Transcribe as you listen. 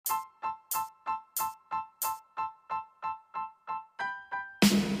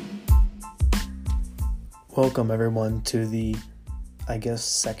Welcome everyone to the,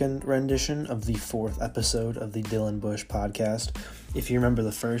 second rendition of the fourth episode of the Dylan Bush podcast. If you remember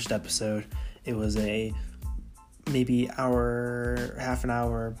the first episode, it was a maybe half an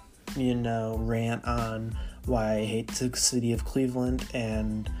hour, rant on why I hate the city of Cleveland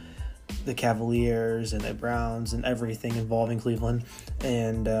and the Cavaliers and the Browns and everything involving Cleveland.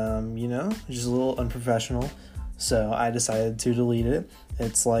 And, just a little unprofessional. So I decided to delete it.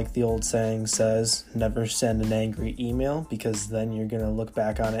 It's like the old saying says, never send an angry email, because then you're going to look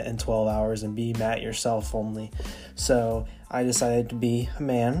back on it in 12 hours and be mad at yourself only. So I decided to be a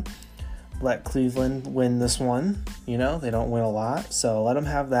man, let Cleveland win this one. They don't win a lot, so let them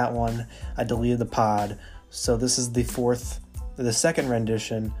have that one. I deleted the pod. So this is the second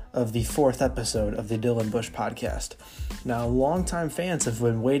rendition of the fourth episode of the Dylan Bush podcast. Now, longtime fans have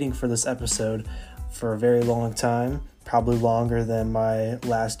been waiting for this episode for a very long time, probably longer than my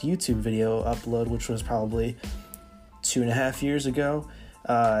last YouTube video upload, which was probably 2.5 years ago.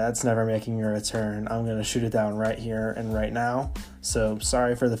 That's never making a return. I'm going to shoot it down right here and right now. So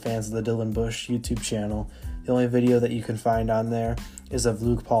sorry for the fans of the Dylan Bush YouTube channel. The only video that you can find on there is of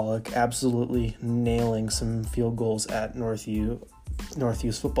Luke Pollock absolutely nailing some field goals at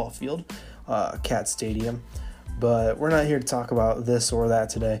Northview's football field, Cat Stadium. But we're not here to talk about this or that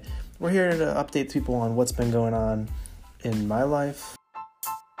today. We're here to update people on what's been going on in my life.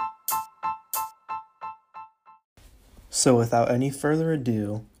 So without any further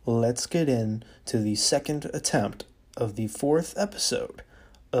ado, let's get into the second attempt of the fourth episode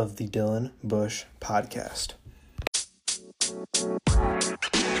of the Dylan Bush podcast.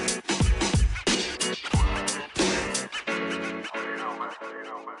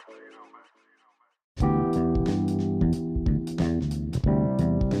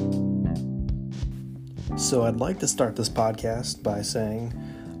 So I'd like to start this podcast by saying,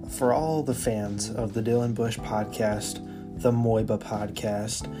 for all the fans of the Dylan Bush podcast, the Moiba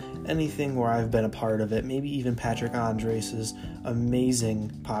podcast, anything where I've been a part of it, maybe even Patrick Andres'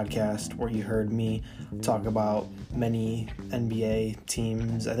 amazing podcast where you heard me talk about many NBA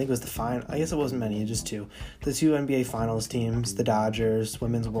teams. I think it was I guess it wasn't many, just two. The two NBA Finals teams, the Dodgers,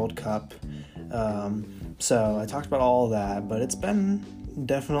 Women's World Cup. So I talked about all of that, but it's been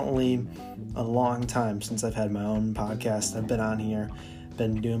definitely a long time since I've had my own podcast. I've been on here,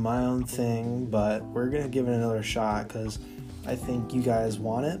 been doing my own thing, but we're going to give it another shot because I think you guys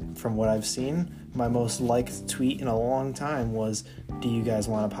want it from what I've seen. My most liked tweet in a long time was, do you guys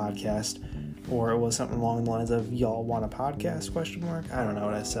want a podcast? Or it was something along the lines of, y'all want a podcast, ? I don't know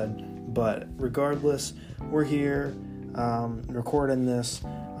what I said, but regardless, we're here recording this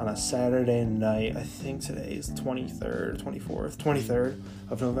on a Saturday night. I think today is 23rd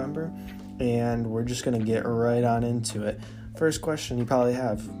of November, and we're just going to get right on into it. First question you probably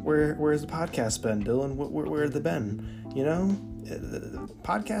have, where's the podcast been, Dylan? Where have they been?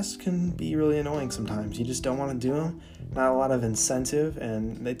 Podcasts can be really annoying sometimes. You just don't want to do them. Not a lot of incentive,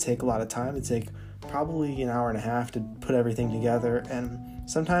 and they take a lot of time. They take probably an hour and a half to put everything together, and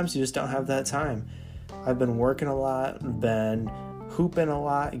sometimes you just don't have that time. I've been working a lot, been hooping a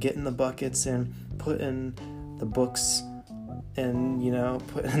lot, getting the buckets in, putting the books in,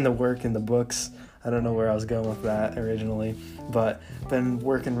 putting the work in the books. I don't know where I was going with that originally, but been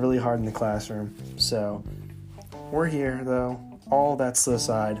working really hard in the classroom. So we're here, though. All that's to the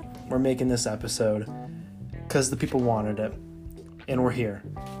side. We're making this episode because the people wanted it, and we're here.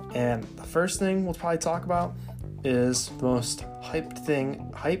 And the first thing we'll probably talk about is the most hyped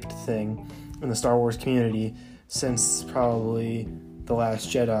thing in the Star Wars community since probably The Last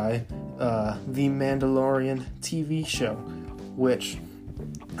Jedi, the Mandalorian TV show, which,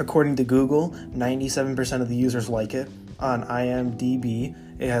 according to Google, 97% of the users like it. On IMDb,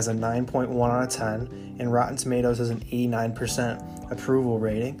 it has a 9.1 out of 10, and Rotten Tomatoes has an 89% approval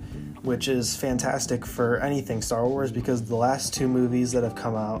rating, which is fantastic for anything Star Wars, because the last two movies that have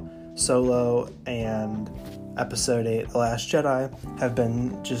come out, Solo and Episode 8, The Last Jedi, have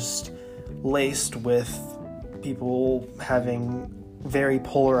been just laced with people having very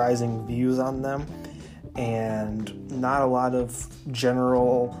polarizing views on them and not a lot of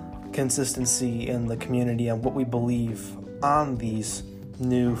general consistency in the community on what we believe on these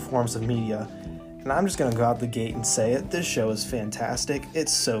new forms of media. And I'm just going to go out the gate and say it. This show is fantastic.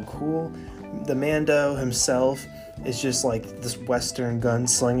 It's so cool. The Mando himself is just like this Western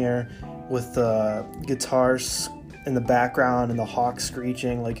gunslinger with the guitars in the background and the hawk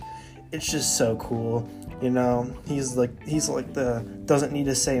screeching. Like, it's just so cool. He's like the doesn't need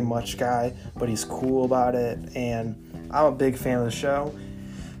to say much guy, but he's cool about it, and I'm a big fan of the show.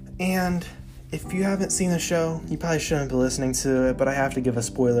 And if you haven't seen the show, you probably shouldn't be listening to it, but I have to give a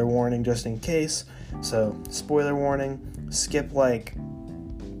spoiler warning just in case. So, spoiler warning, skip like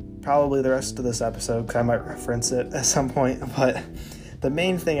probably the rest of this episode because I might reference it at some point, but the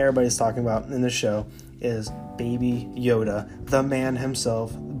main thing everybody's talking about in this show is Baby Yoda, the man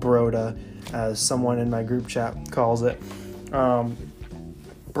himself, Broda, as someone in my group chat calls it.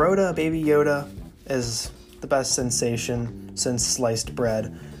 Broda, Baby Yoda, is the best sensation since sliced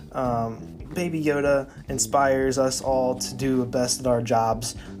bread. Baby Yoda inspires us all to do the best at our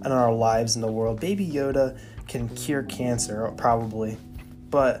jobs and our lives in the world. Baby Yoda can cure cancer, probably.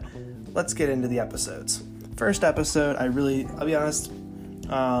 But let's get into the episodes. First episode, I'll be honest,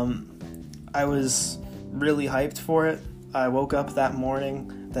 I was really hyped for it. I woke up that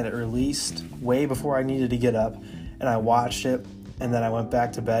morning that it released way before I needed to get up, and I watched it, and then I went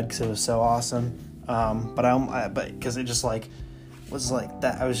back to bed because it was so awesome. But because it just was like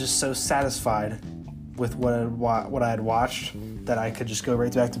that, I was just so satisfied with what I had watched that I could just go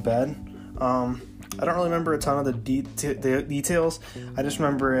right back to bed. I don't really remember a ton of the details. I just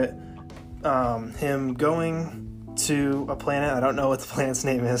remember it, him going to a planet. I don't know what the planet's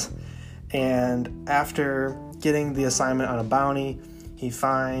name is. And after getting the assignment on a bounty, he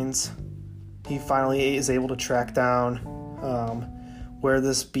finally is able to track down where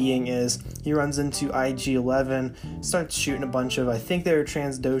this being is. He runs into IG-11, starts shooting a bunch of, I think they were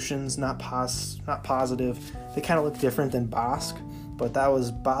Transdoshans, not positive. They kind of look different than Bosk, but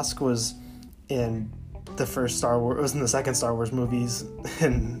Bosk was in the first Star Wars, it was in the second Star Wars movies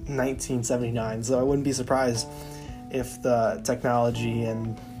in 1979, so I wouldn't be surprised if the technology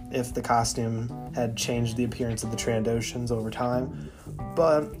and if the costume had changed the appearance of the Trandoshans over time.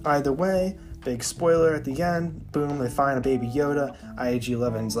 But either way, big spoiler at the end, boom, they find a Baby Yoda.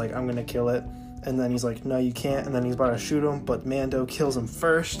 IG-11's like, I'm gonna kill it. And then he's like, no, you can't. And then he's about to shoot him, but Mando kills him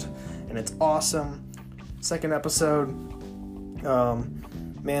first, and it's awesome. Second episode,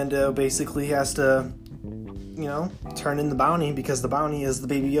 Mando basically has to, turn in the bounty because the bounty is the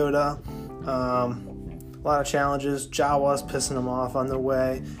Baby Yoda. A lot of challenges. Jawa's pissing him off on the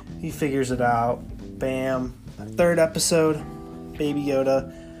way. He figures it out. Bam. Third episode, Baby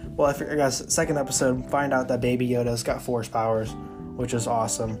Yoda. Well, I guess second episode, find out that Baby Yoda's got force powers, which is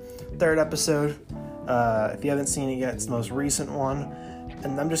awesome. Third episode, if you haven't seen it yet, it's the most recent one.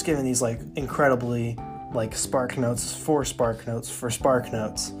 And I'm just giving these incredibly Spark Notes for Spark Notes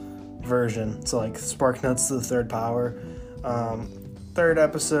version. So Spark Notes to the third power. Third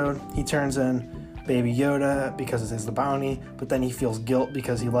episode, he turns in Baby Yoda because it's the bounty, but then he feels guilt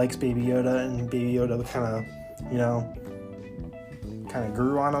because he likes Baby Yoda, and Baby Yoda kind of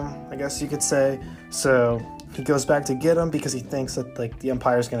grew on him, I guess you could say. So he goes back to get him because he thinks that the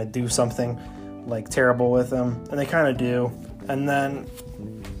Empire's going to do something terrible with him, and they kind of do. And then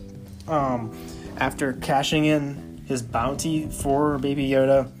after cashing in his bounty for Baby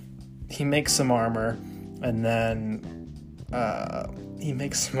Yoda, he makes some armor, and then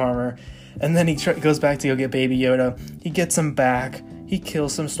he goes back to go get Baby Yoda. He gets him back. He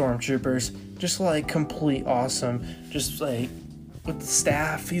kills some stormtroopers. Just complete awesome. Just with the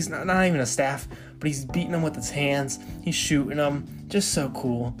staff. He's not even a staff, but he's beating them with his hands. He's shooting them. Just so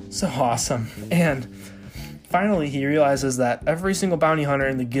cool. So awesome. And finally he realizes that every single bounty hunter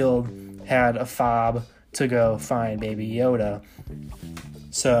in the guild had a fob to go find Baby Yoda.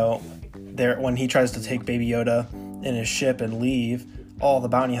 So when he tries to take Baby Yoda in his ship and leave, all the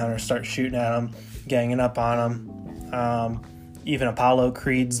bounty hunters start shooting at him, ganging up on him. Even Apollo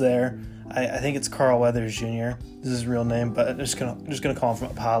Creed's there. I think it's Carl Weathers Jr. This is his real name, but I'm just gonna call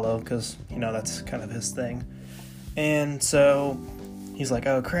him Apollo because that's kind of his thing. And so he's like,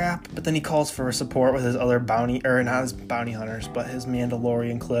 oh crap! But then he calls for support with his other not his bounty hunters, but his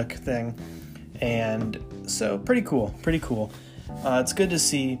Mandalorian clique thing. And so pretty cool. It's good to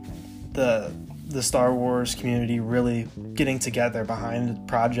see the Star Wars community really getting together behind the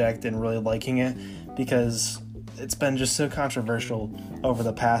project and really liking it, because it's been just so controversial over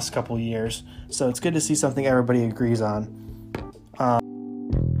the past couple years. So it's good to see something everybody agrees on.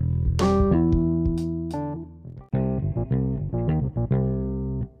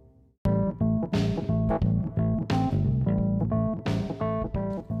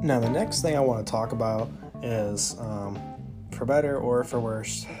 Now the next thing I want to talk about is, for better or for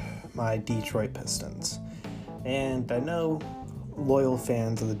worse, my Detroit Pistons. And I know loyal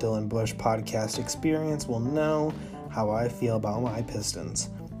fans of the Dylan Bush podcast experience will know how I feel about my Pistons.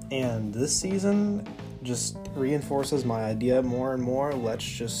 And this season just reinforces my idea more and more. Let's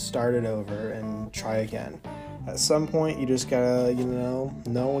just start it over and try again. At some point, you just gotta, know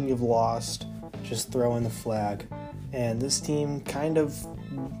when you've lost, just throw in the flag. And this team kind of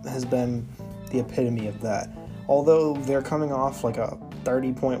has been the epitome of that. Although they're coming off like a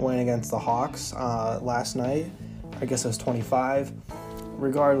 30-point win against the Hawks last night, I guess it was 25.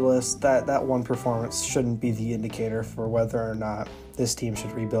 Regardless, that one performance shouldn't be the indicator for whether or not this team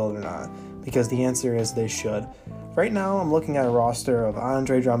should rebuild or not, because the answer is they should. Right now, I'm looking at a roster of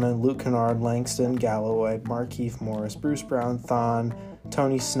Andre Drummond, Luke Kennard, Langston Galloway, Markieff Morris, Bruce Brown, Thon,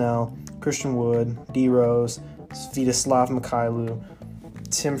 Tony Snell, Christian Wood, D. Rose, Svetislav Mikhailu,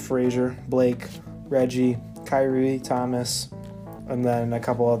 Tim Frazier, Blake, Reggie, Kyrie Thomas, and then a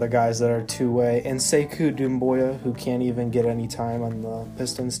couple other guys that are two-way, and Sekou Doumbouya, who can't even get any time on the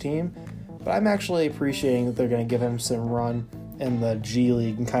Pistons team. But I'm actually appreciating that they're going to give him some run in the G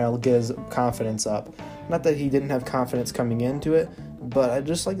League and kind of get his confidence up. Not that he didn't have confidence coming into it, but I'd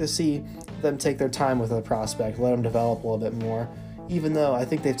just like to see them take their time with the prospect, let him develop a little bit more, even though I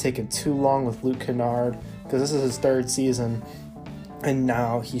think they've taken too long with Luke Kennard, because this is his third season, and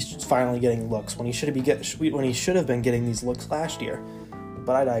now he's finally getting looks when he should have been getting these looks last year.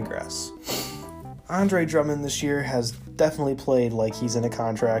 But I digress. Andre Drummond this year has definitely played like he's in a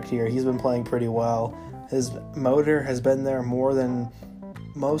contract year. He's been playing pretty well. His motor has been there more than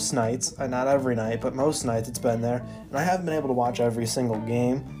most nights, not every night, but most nights it's been there. And I haven't been able to watch every single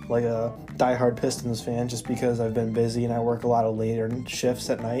game like a diehard Pistons fan, just because I've been busy and I work a lot of later shifts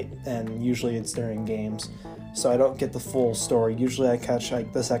at night, and usually it's during games. So I don't get the full story. Usually I catch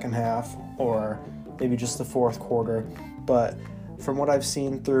like the second half or maybe just the fourth quarter. But from what I've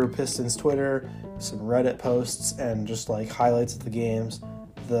seen through Pistons Twitter, some Reddit posts, and just like highlights of the games,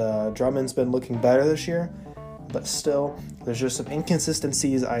 the Drummond's been looking better this year. But still, there's just some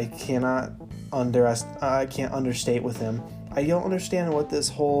inconsistencies I can't understate with him. I don't understand what this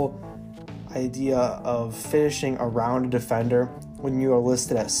whole idea of finishing around a defender when you are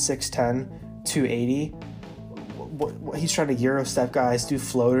listed at 6'10", 280. What he's trying to Euro step guys, do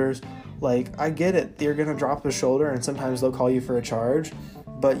floaters. Like, I get it. They're going to drop a shoulder and sometimes they'll call you for a charge.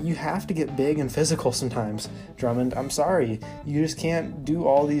 But you have to get big and physical sometimes, Drummond. I'm sorry. You just can't do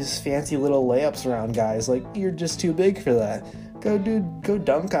all these fancy little layups around guys. Like, you're just too big for that. Go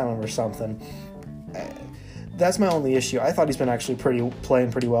dunk on him or something. That's my only issue. I thought he's been actually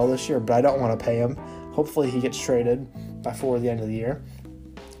playing pretty well this year, but I don't want to pay him. Hopefully he gets traded before the end of the year.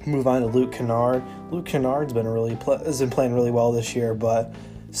 Move on to Luke Kennard. Luke Kennard's has been playing really well this year, but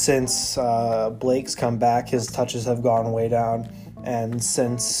since Blake's come back, his touches have gone way down. And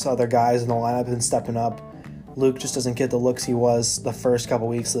since other guys in the lineup have been stepping up, Luke just doesn't get the looks he was the first couple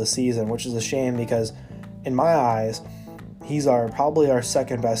weeks of the season, which is a shame because, in my eyes, he's probably our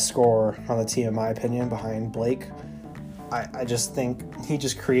second best scorer on the team, in my opinion, behind Blake. I just think he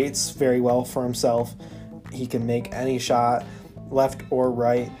just creates very well for himself. He can make any shot, left or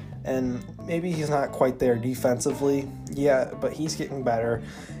right, and maybe he's not quite there defensively yet, but he's getting better.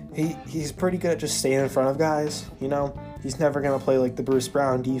 He's pretty good at just staying in front of guys, you know? He's never going to play like the Bruce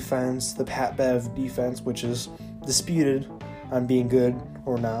Brown defense, the Pat Bev defense, which is disputed on being good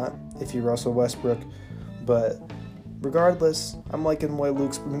or not if you Russell Westbrook. But regardless, I'm liking the way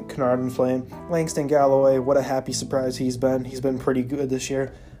Luke Kennard is playing. Langston Galloway, what a happy surprise he's been. He's been pretty good this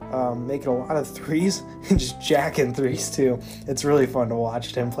year, making a lot of threes and just jacking threes too. It's really fun to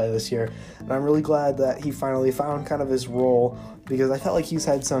watch him play this year. And I'm really glad that he finally found kind of his role, because I felt like he's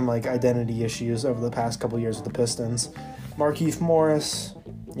had some like identity issues over the past couple years with the Pistons. Markieff Morris,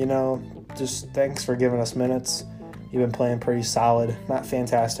 just thanks for giving us minutes. You've been playing pretty solid. Not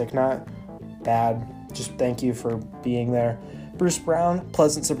fantastic, not bad. Just thank you for being there. Bruce Brown,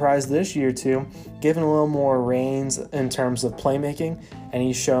 pleasant surprise this year too, given a little more reins in terms of playmaking, and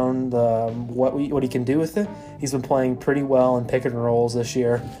he's shown what he can do with it. He's been playing pretty well in pick and rolls this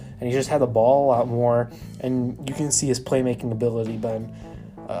year, and he just had the ball a lot more, and you can see his playmaking ability been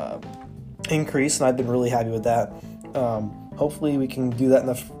increased, and I've been really happy with that. Hopefully we can do that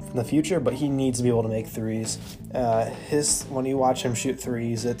in the future, but he needs to be able to make threes. When you watch him shoot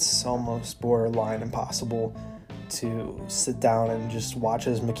threes, it's almost borderline impossible to sit down and just watch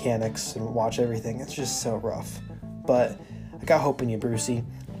his mechanics and watch everything. It's just so rough. But I got hope in you, Brucey.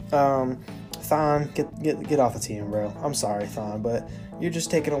 Thon, get off the team, bro. I'm sorry, Thon, but you're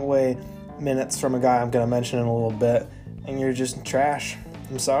just taking away minutes from a guy I'm gonna mention in a little bit, and you're just trash.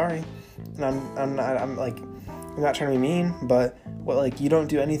 I'm sorry, and I'm not trying to be mean, but you don't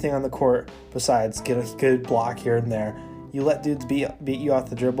do anything on the court besides get a good block here and there. You let dudes beat you off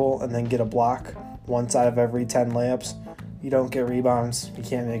the dribble and then get a block one side of every 10 layups. You don't get rebounds. You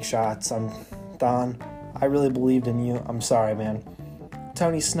can't make shots. Don, I really believed in you. I'm sorry, man.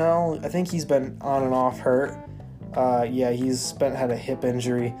 Tony Snell, I think he's been on and off hurt. He's had a hip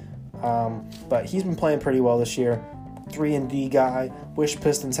injury, but he's been playing pretty well this year. 3-and-D guy. Wish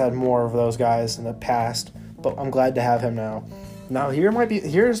Pistons had more of those guys in the past, but I'm glad to have him now. Now,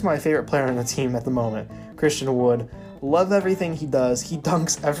 here's my favorite player on the team at the moment, Christian Wood. Love everything he does. He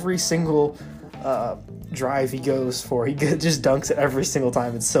dunks every single drive he goes for. He just dunks it every single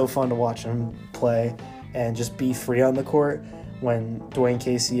time. It's so fun to watch him play and just be free on the court when Dwayne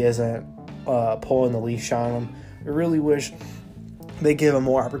Casey isn't pulling the leash on him. I really wish they give him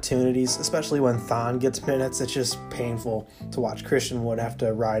more opportunities, especially when Thon gets minutes. It's just painful to watch Christian Wood have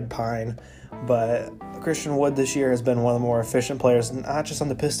to ride pine. But Christian Wood this year has been one of the more efficient players, not just on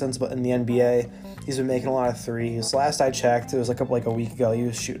the Pistons, but in the NBA. He's been making a lot of threes. Last I checked, it was like a week ago, he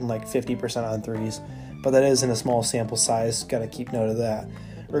was shooting like 50% on threes. But that is in a small sample size. Got to keep note of that.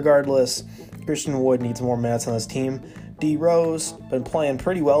 Regardless, Christian Wood needs more minutes on his team. D Rose been playing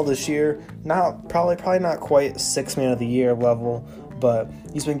pretty well this year. Probably not quite 6 man of the year level, but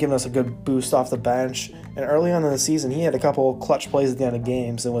he's been giving us a good boost off the bench. And early on in the season, he had a couple clutch plays at the end of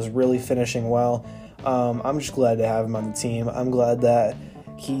games and was really finishing well. I'm just glad to have him on the team. I'm glad that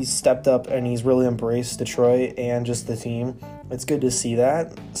he's stepped up and he's really embraced Detroit and just the team. It's good to see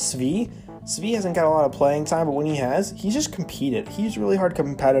that. Svi hasn't got a lot of playing time, but when he has, he's just competed. He's a really hard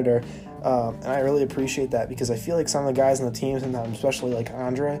competitor, and I really appreciate that because I feel like some of the guys on the team sometimes, especially like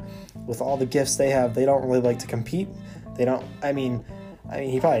Andre, with all the gifts they have, they don't really like to compete. They don't, I mean,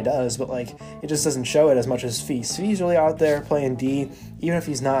 he probably does, but like it just doesn't show it as much as Svi. Svi's really out there playing D. Even if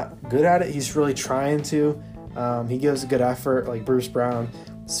he's not good at it, he's really trying to. He gives a good effort, like Bruce Brown.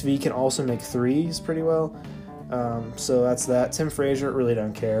 Svi can also make threes pretty well. So that's that. Tim Frazier, really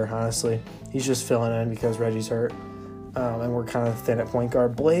don't care, honestly. He's just filling in because Reggie's hurt. And we're kind of thin at point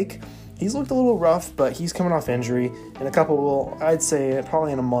guard. Blake, he's looked a little rough, but he's coming off injury. I'd say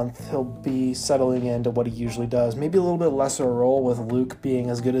probably in a month, he'll be settling into what he usually does. Maybe a little bit lesser role with Luke being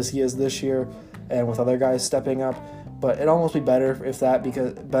as good as he is this year and with other guys stepping up. But it'd almost be better if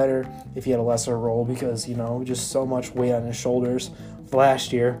he had a lesser role because, just so much weight on his shoulders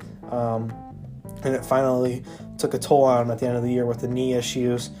last year. And it finally took a toll on him at the end of the year with the knee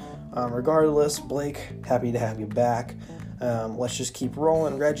issues. Regardless, Blake, happy to have you back. Let's just keep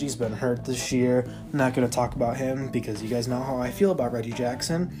rolling. Reggie's been hurt this year. I'm not going to talk about him because you guys know how I feel about Reggie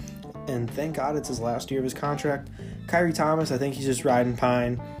Jackson. And thank God it's his last year of his contract. Kyrie Thomas, I think he's just riding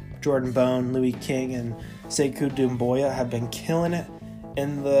pine. Jordan Bone, Louis King, and Sekou Doumbouya have been killing it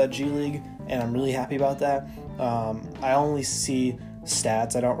in the G League, and I'm really happy about that. I only see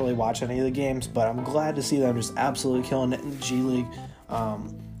stats. I don't really watch any of the games, but I'm glad to see them just absolutely killing it in the G League.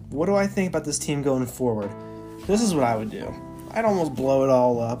 What do I think about this team going forward? This is what I would do. I'd almost blow it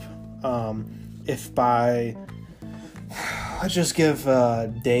all up let's just give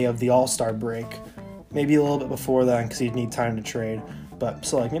a day of the All-Star break, maybe a little bit before then because you'd need time to trade. But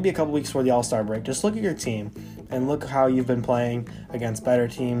so maybe a couple weeks before the All-Star break, just look at your team and look how you've been playing against better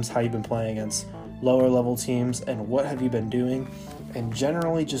teams, how you've been playing against lower level teams, and what have you been doing, and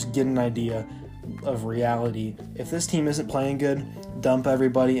generally just get an idea of reality. If this team isn't playing good, dump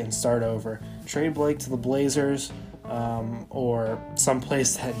everybody and start over. Trade Blake to the Blazers or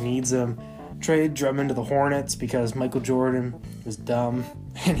someplace that needs him. Trade Drummond to the Hornets because Michael Jordan was dumb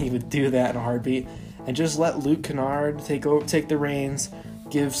and he would do that in a heartbeat. And just let Luke Kennard take the reins,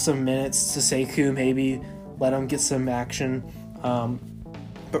 give some minutes to Sekou, maybe let him get some action,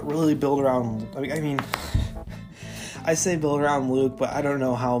 but really build around. I say build around Luke, but I don't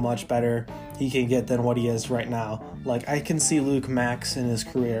know how much better he can get than what he is right now. Like I can see Luke max in his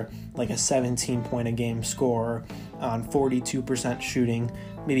career, like a 17-point-a-game scorer on 42% shooting,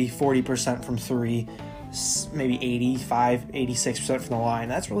 maybe 40% from three. Maybe 86% from the line.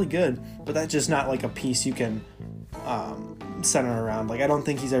 That's really good, but that's just not like a piece you can center around. Like I don't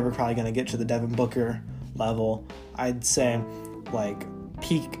think he's ever probably going to get to the Devin Booker level. I'd say like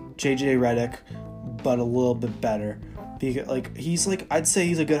peak JJ Redick, but a little bit better. Because I'd say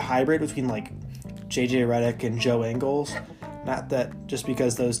he's a good hybrid between like JJ Redick and Joe Ingles. Not that just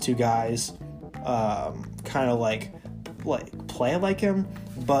because those two guys kind of like play like him,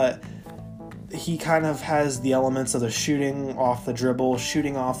 but he kind of has the elements of the shooting off the dribble,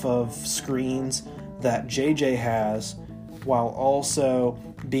 shooting off of screens that JJ has, while also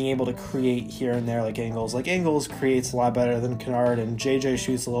being able to create here and there like Ingles. Like Ingles creates a lot better than Kennard, and JJ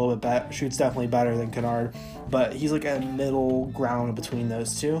shoots definitely better than Kennard, but he's like a middle ground between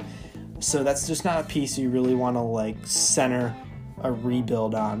those two. So that's just not a piece you really want to like center a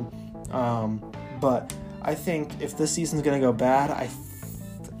rebuild on. But I think if this season's going to go bad,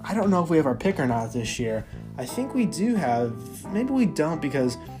 I don't know if we have our pick or not this year. I think we do have. Maybe we don't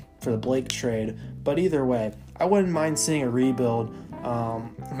because for the Blake trade. But either way, I wouldn't mind seeing a rebuild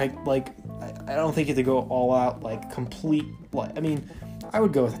I don't think you have to go all out, like, complete, like, I mean, I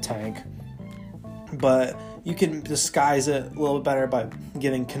would go with a tank, but you can disguise it a little bit better by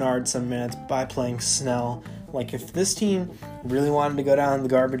giving Kennard some minutes, by playing Snell. Like, if this team really wanted to go down the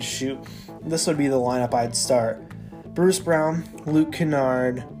garbage chute, this would be the lineup I'd start. Bruce Brown, Luke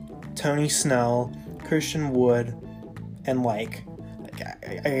Kennard, Tony Snell, Christian Wood, and, like,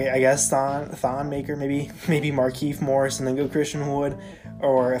 I guess Thon Maker, maybe Markieff Morris, and then go Christian Wood.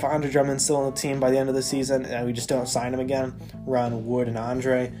 Or if Andre Drummond's still on the team by the end of the season and we just don't sign him again, run Wood and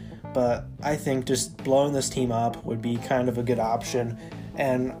Andre. But I think just blowing this team up would be kind of a good option.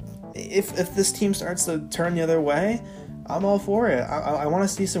 And if this team starts to turn the other way, I'm all for it. I want to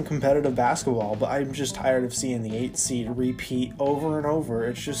see some competitive basketball, but I'm just tired of seeing the 8 seed repeat over and over.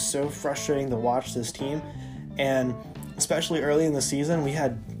 It's just so frustrating to watch this team. And especially early in the season, we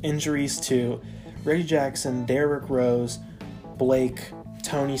had injuries to Reggie Jackson, Derrick Rose, Blake,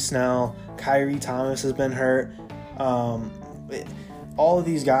 Tony Snell, Kyrie Thomas has been hurt. All of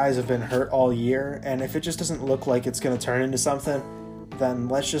these guys have been hurt all year, and if it just doesn't look like it's going to turn into something, then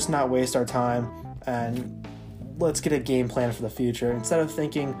let's just not waste our time and let's get a game plan for the future. Instead of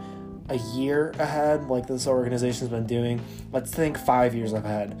thinking a year ahead like this organization's been doing, let's think 5 years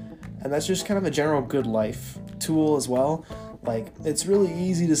ahead. And that's just kind of a general good life tool as well. Like, it's really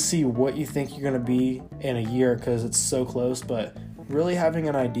easy to see what you think you're going to be in a year because it's so close, but really having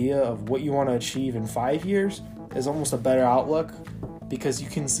an idea of what you want to achieve in 5 years is almost a better outlook, because you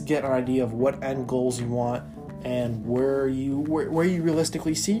can get an idea of what end goals you want and where you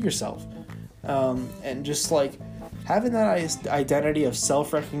realistically see yourself. And just like having that identity of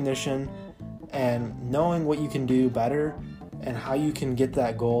self-recognition and knowing what you can do better and how you can get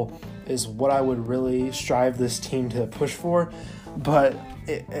that goal is what I would really strive this team to push for. But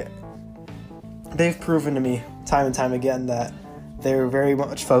they've proven to me time and time again that they're very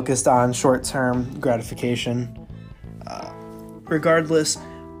much focused on short-term gratification. Regardless,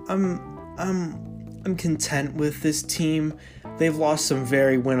 I'm content with this team. They've lost some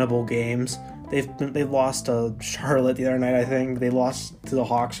very winnable games. They've lost to Charlotte the other night, I think. They lost to the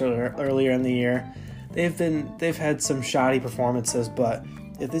Hawks earlier in the year. They've had some shoddy performances, but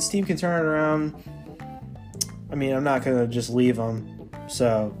if this team can turn it around, I mean, I'm not gonna just leave them.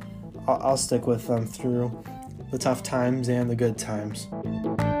 So I'll stick with them through the tough times and the good times.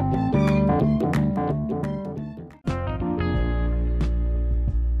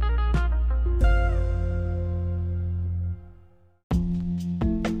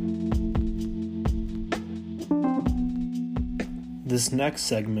 This next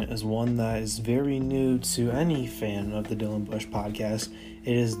segment is one that is very new to any fan of the Dylan Bush podcast.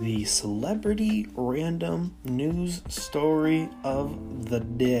 It is the celebrity random news story of the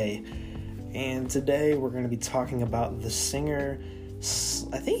day. And today we're going to be talking about the singer,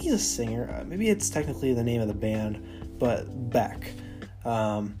 I think he's a singer, maybe it's technically the name of the band, but Beck.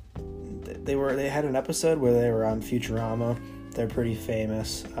 They had an episode where they were on Futurama. They're pretty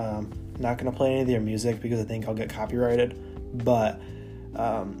famous. Not going to play any of their music because I think I'll get copyrighted. But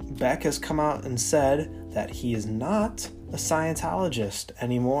Beck has come out and said that he is not a Scientologist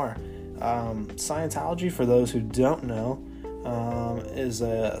anymore. Scientology, for those who don't know, is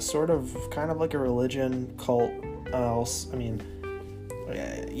a sort of kind of like a religion cult.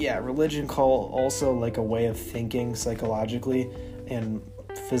 Religion cult, also like a way of thinking psychologically and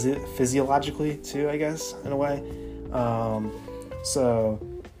physiologically too, I guess, in a way. So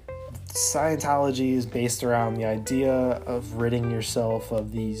Scientology is based around the idea of ridding yourself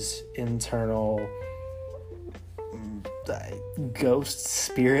of these internal ghost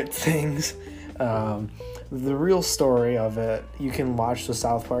spirit things. The real story of it, you can watch the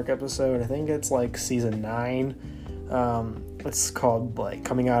South Park episode. I think it's like season 9. It's called like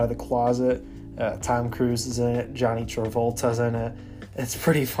Coming Out of the Closet. Tom Cruise is in it. Johnny Travolta's in it. It's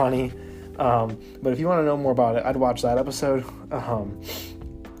pretty funny. But if you want to know more about it, I'd watch that episode.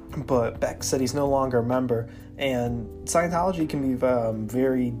 But Beck said he's no longer a member, and Scientology can be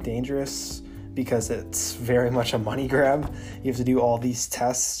very dangerous because it's very much a money grab. You have to do all these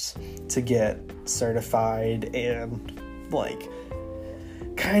tests to get certified and like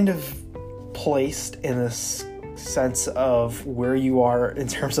kind of placed in this sense of where you are in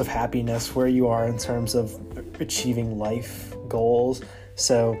terms of happiness, where you are in terms of achieving life goals.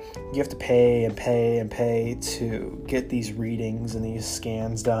 So you have to pay and pay and pay to get these readings and these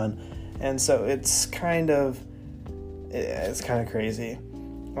scans done. And so it's kind of crazy.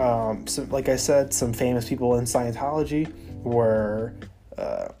 So like I said, some famous people in Scientology were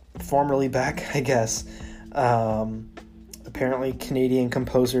formerly Beck, I guess. Apparently Canadian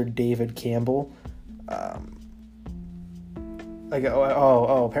composer David Campbell.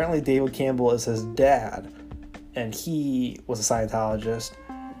 apparently David Campbell is his dad, and he was a Scientologist,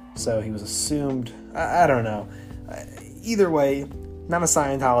 so he was assumed. I don't know. Either way, not a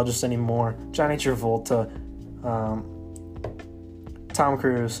Scientologist anymore. Johnny Travolta, Tom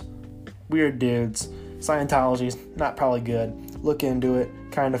Cruise, weird dudes. Scientology's not probably good. Look into it.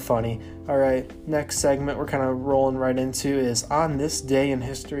 Kind of funny. All right, next segment we're kind of rolling right into is on this day in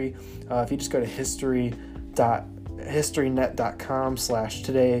history. If you just go to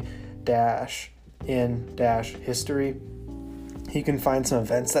history.today-in-history, you can find some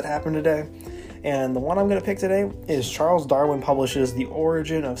events that happened today. And the one I'm going to pick today is Charles Darwin publishes The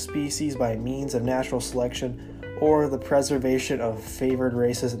Origin of Species by Means of Natural Selection, or the Preservation of Favored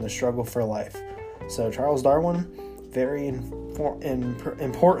Races in the Struggle for Life. So Charles Darwin, very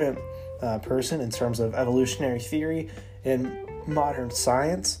important person in terms of evolutionary theory and modern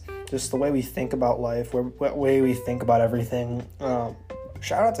science, just the way we think about life, what way we think about everything.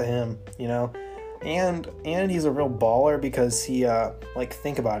 Shout out to him, and he's a real baller because he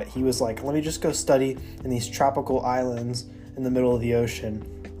think about it. He was like, let me just go study in these tropical islands in the middle of the ocean.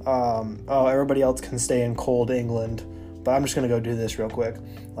 Everybody else can stay in cold England, but I'm just gonna go do this real quick.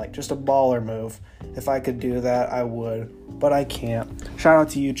 Like, just a baller move. If I could do that, I would, but I can't. Shout out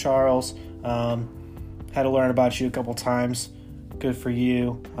to you, Charles. Had to learn about you a couple times. Good for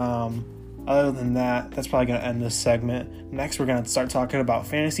you. Other than that, that's probably gonna end this segment. Next, we're gonna start talking about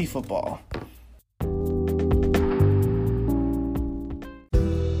fantasy football.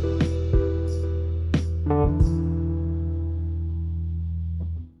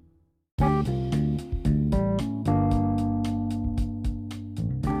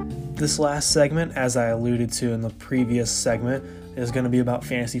 This last segment, as I alluded to in the previous segment, is going to be about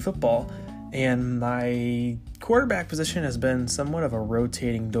fantasy football. And my quarterback position has been somewhat of a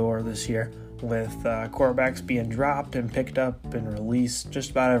rotating door this year, with quarterbacks being dropped and picked up and released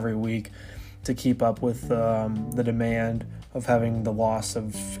just about every week to keep up with the demand of having the loss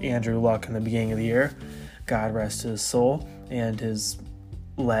of Andrew Luck in the beginning of the year. God rest his soul. And his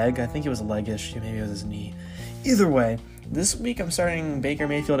leg, I think it was a leg issue, maybe it was his knee. Either way, this week I'm starting Baker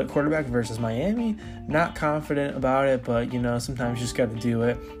Mayfield at quarterback versus Miami. Not confident about it, but sometimes you just got to do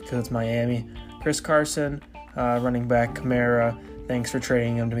it because it's Miami. Chris Carson, running back Kamara. Thanks for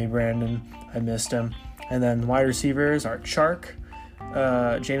trading him to me, Brandon. I missed him. And then wide receivers are Chark,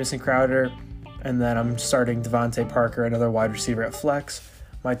 Jamison Crowder, and then I'm starting Devontae Parker, another wide receiver at flex.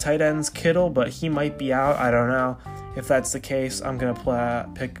 My tight end's Kittle, but he might be out. I don't know. If that's the case, I'm gonna play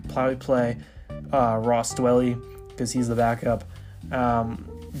Ross Dwelly, because he's the backup.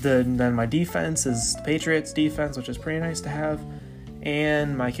 Then my defense is the Patriots defense, which is pretty nice to have.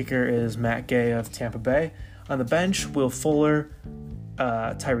 And my kicker is Matt Gay of Tampa Bay. On the bench, Will Fuller,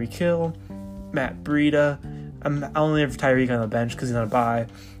 Tyreek Hill, Matt Breida. I only have Tyreek on the bench because he's on a bye.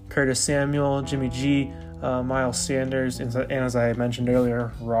 Curtis Samuel, Jimmy G, Miles Sanders, and as I mentioned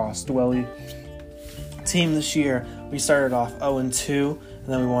earlier, Ross Dwelly. Team this year, we started off 0-2, and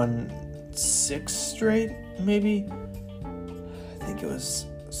then we won 6 straight, maybe. I think it was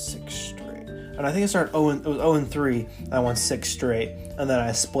 6 straight. And I think it started 0-3, and I won 6 straight. And then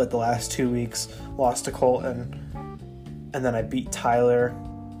I split the last 2 weeks, lost to Colton, and then I beat Tyler.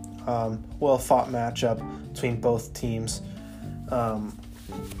 Well-fought matchup between both teams.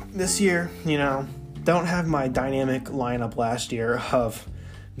 This year, don't have my dynamic lineup last year of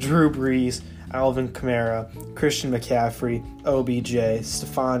Drew Brees, Alvin Kamara, Christian McCaffrey, OBJ,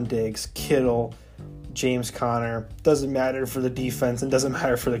 Stephon Diggs, Kittle, James Conner. Doesn't matter for the defense and doesn't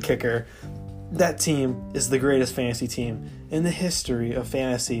matter for the kicker. That team is the greatest fantasy team in the history of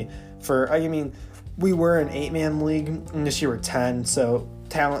fantasy. We were an 8-man league, and this year we're 10, so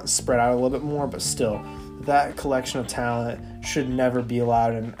talent spread out a little bit more, but still, that collection of talent should never be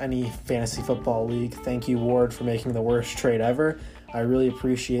allowed in any fantasy football league. Thank you, Ward, for making the worst trade ever. I really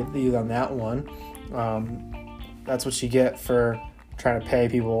appreciate you on that one. That's what you get for trying to pay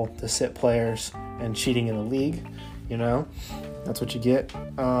people to sit players and cheating in the league. That's what you get.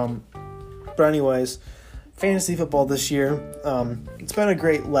 But anyways, fantasy football this year, it's been a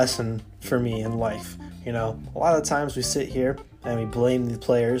great lesson for me in life. A lot of times we sit here and we blame the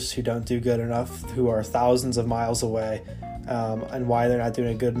players who don't do good enough, who are thousands of miles away, and why they're not doing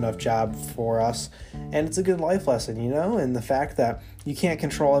a good enough job for us. And it's a good life lesson, and the fact that you can't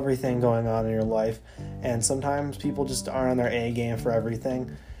control everything going on in your life, and sometimes people just aren't on their A game for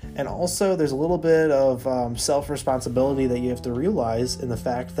everything. And also, there's a little bit of self-responsibility that you have to realize in the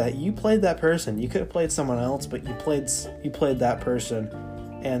fact that you played that person. You could have played someone else, but you played that person.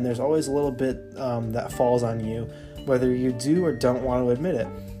 And there's always a little bit that falls on you, whether you do or don't want to admit it.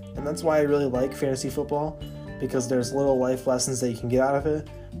 And that's why I really like fantasy football, because there's little life lessons that you can get out of it.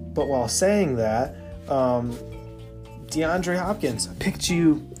 But while saying that, DeAndre Hopkins, I picked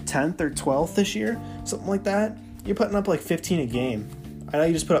you 10th or 12th this year, something like that. You're putting up like 15 a game. I know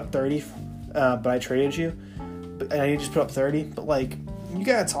you just put up 30, but I traded you. I know you just put up 30, but like, you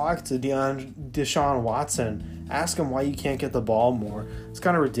gotta talk to Deshaun Watson. Ask him why you can't get the ball more. It's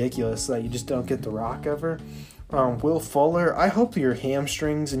kind of ridiculous that you just don't get the rock ever. Will Fuller, I hope your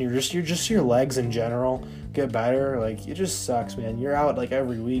hamstrings and your legs in general get better. Like, it just sucks, man. You're out like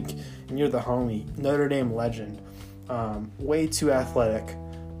every week, and you're the homie, Notre Dame legend. Way too athletic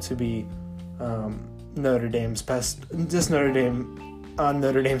to be Notre Dame's best. Just Notre Dame on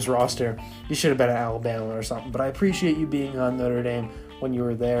Notre Dame's roster. You should have been at Alabama or something. But I appreciate you being on Notre Dame when you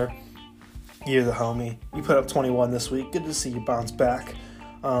were there. You're the homie. You put up 21 this week. Good to see you bounce back.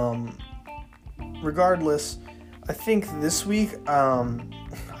 Regardless, I think this week,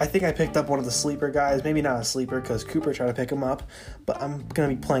 I think I picked up one of the sleeper guys. Maybe not a sleeper because Cooper tried to pick him up. But I'm going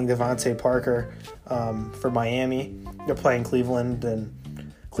to be playing Devontae Parker for Miami. They're playing Cleveland, and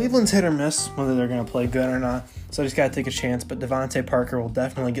Cleveland's hit or miss whether they're going to play good or not. So I just got to take a chance. But Devontae Parker will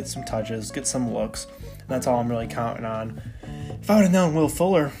definitely get some touches, get some looks. And that's all I'm really counting on. If I would have known Will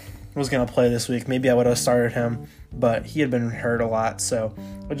Fuller was going to play this week, maybe I would have started him. But he had been hurt a lot, so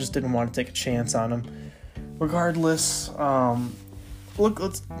I just didn't want to take a chance on him. Regardless,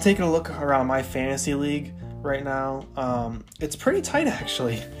 let's take a look around my fantasy league right now. It's pretty tight,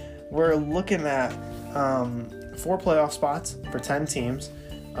 actually. We're looking at 4 playoff spots for 10 teams.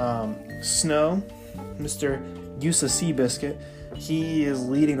 Snow, Mr. Yusa Seabiscuit, he is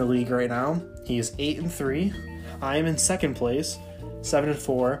leading the league right now. He is 8-3. I am in second place,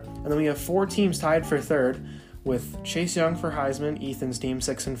 7-4. And then we have 4 teams tied for third, with Chase Young for Heisman, Ethan's team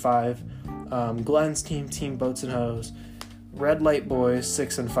 6-5, Glenn's team Boats and Hose, Red Light Boys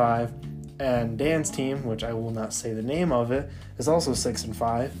 6-5, and Dan's team, which I will not say the name of it, is also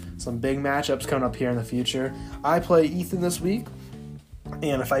 6-5. Some big matchups coming up here in the future. I play Ethan this week,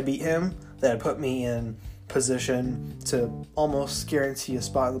 and if I beat him, that'd put me in position to almost guarantee a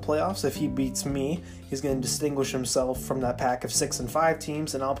spot in the playoffs. If he beats me, he's going to distinguish himself from that pack of 6-5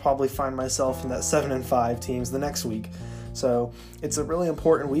 teams, and I'll probably find myself in that 7-5 teams the next week. So it's a really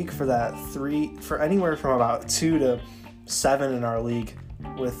important week for that for anywhere from about 2 to 7 in our league,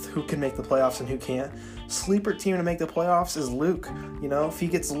 with who can make the playoffs and who can't. Sleeper team to make the playoffs is Luke. You know, if he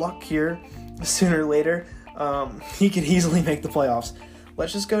gets luck here sooner or later, he could easily make the playoffs.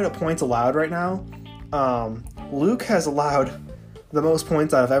 Let's just go to points allowed right now. Luke has allowed the most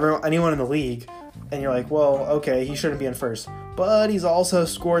points out of anyone in the league, and you're like, well, okay, he shouldn't be in first, but he's also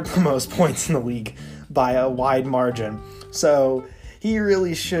scored the most points in the league by a wide margin, so he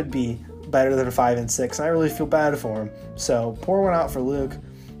really should be better than 5-6, and I really feel bad for him. So pour one out for Luke.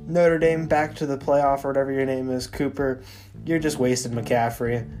 Notre Dame back to the playoff, or whatever your name is. Cooper, you're just wasted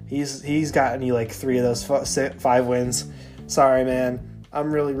McCaffrey. He's gotten you like 3 of those 5 wins. Sorry, man.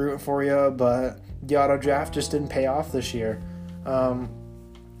 I'm really rooting for you, but the auto draft just didn't pay off this year.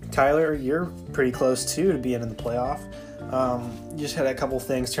 Tyler, you're pretty close too to being in the playoff. You just had a couple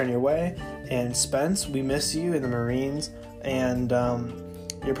things turn your way. And Spence, we miss you in the Marines, and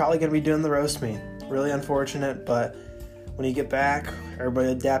you're probably going to be doing the roast me. Really unfortunate, but when you get back, everybody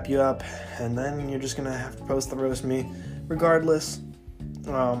will dap you up, and then you're just going to have to post the roast me. Regardless,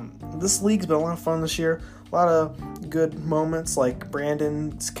 this league's been a lot of fun this year. A lot of good moments, like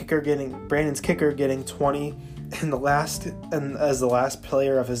Brandon's kicker getting 20 as the last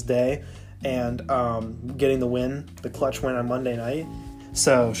player of his day, and getting the clutch win on Monday night.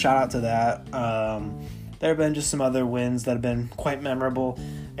 So shout out to that. There have been just some other wins that have been quite memorable,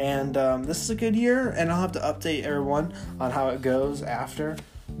 and this is a good year, and I'll have to update everyone on how it goes after.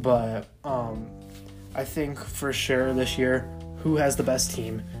 But I think for sure this year, who has the best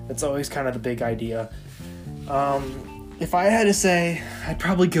team? That's always kind of the big idea. If I had to say, I'd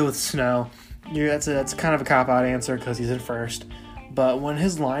probably go with Snow. That's kind of a cop-out answer because he's in first. But when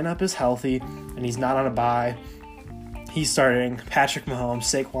his lineup is healthy and he's not on a bye, he's starting Patrick Mahomes,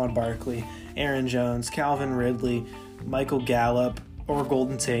 Saquon Barkley, Aaron Jones, Calvin Ridley, Michael Gallup, or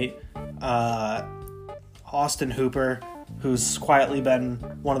Golden Tate, Austin Hooper, who's quietly been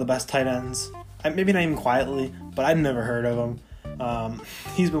one of the best tight ends. Maybe not even quietly, but I've never heard of him.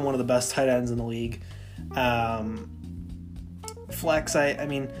 He's been one of the best tight ends in the league. Flex, I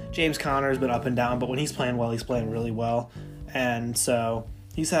mean, James Conner's been up and down, but when he's playing well, he's playing really well. And so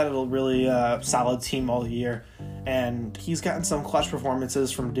he's had a really solid team all year. And he's gotten some clutch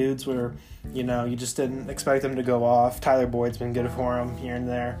performances from dudes where, you just didn't expect him to go off. Tyler Boyd's been good for him here and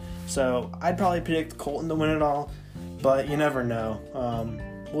there. So I'd probably predict Colton to win it all, but you never know.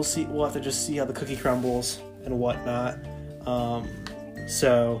 We'll see. We'll have to just see how the cookie crumbles and whatnot.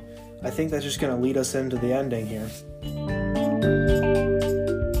 So I think that's just going to lead us into the ending here.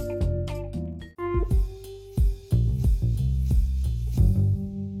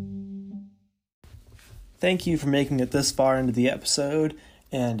 Thank you for making it this far into the episode.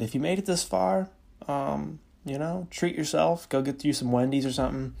 And if you made it this far, treat yourself. Go get you some Wendy's or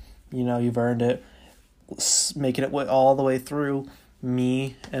something. You've earned it. Making it all the way through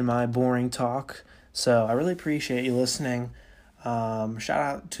me and my boring talk. So I really appreciate you listening. Shout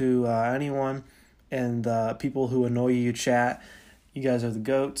out to anyone and the people who annoy you chat. You guys are the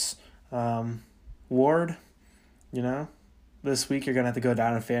GOATs. Ward, this week you're going to have to go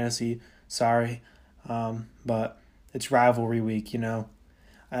down in fantasy. Sorry. But it's rivalry week, I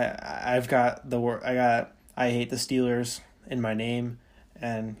hate the Steelers in my name,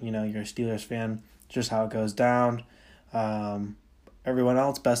 and you're a Steelers fan. Just how it goes down. Everyone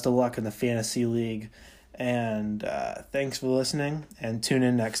else, best of luck in the fantasy league, and thanks for listening, and tune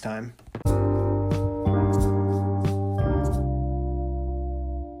in next time.